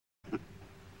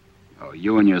Oh,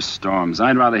 you and your storms.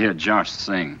 I'd rather hear Josh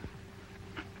sing.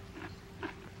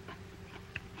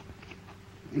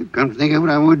 You come to think of it,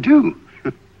 I would too.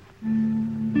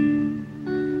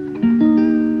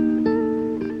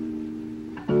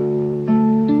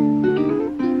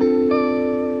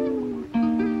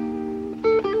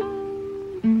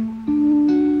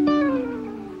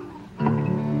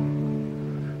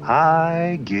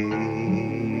 I gave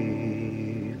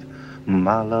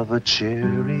my love a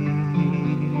cherry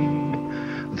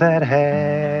that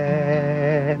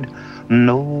had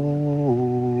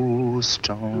no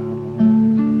stone.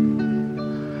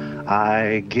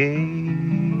 I gave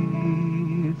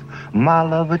my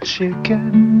love a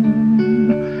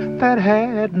chicken that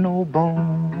had no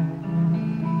bone.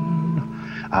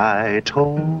 I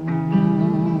told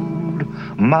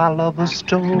my love a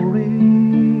story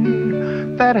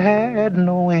that had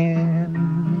no end.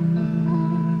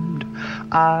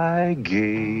 I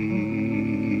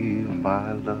gave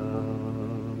my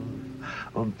love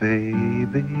a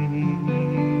baby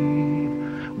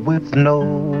with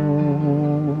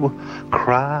no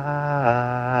crying.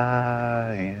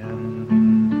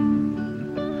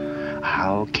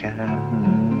 How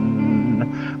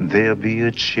can there be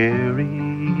a cherry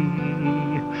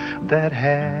that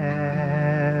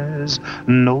has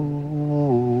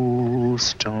no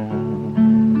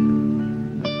stone?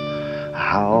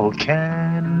 How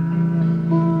can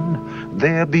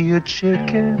there be a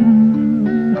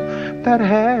chicken that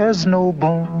has no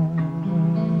bone?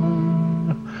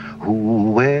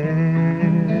 Whoever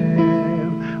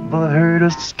heard a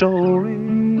story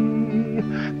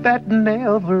that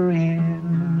never ends?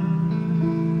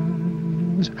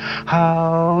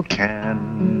 How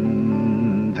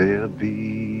can there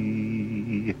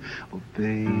be a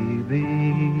baby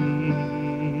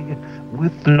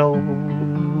with no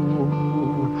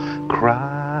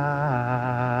crying?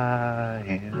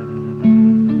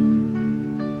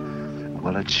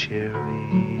 Well, a cherry,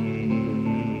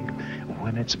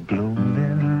 when it's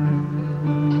blooming,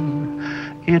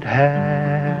 it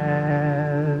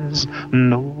has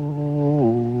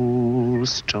no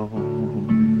stone.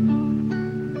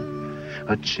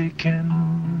 A chicken,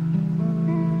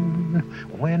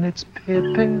 when it's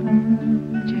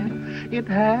pippin', it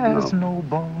has no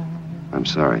bone. I'm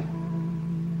sorry.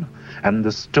 And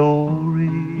the story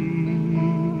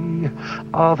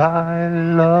of I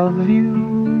love you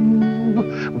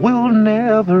will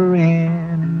never end.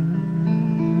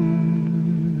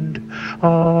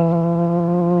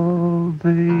 Oh,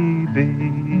 baby,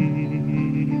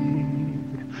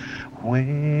 when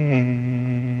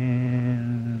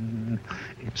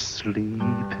it's sleeping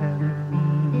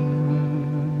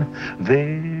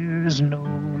there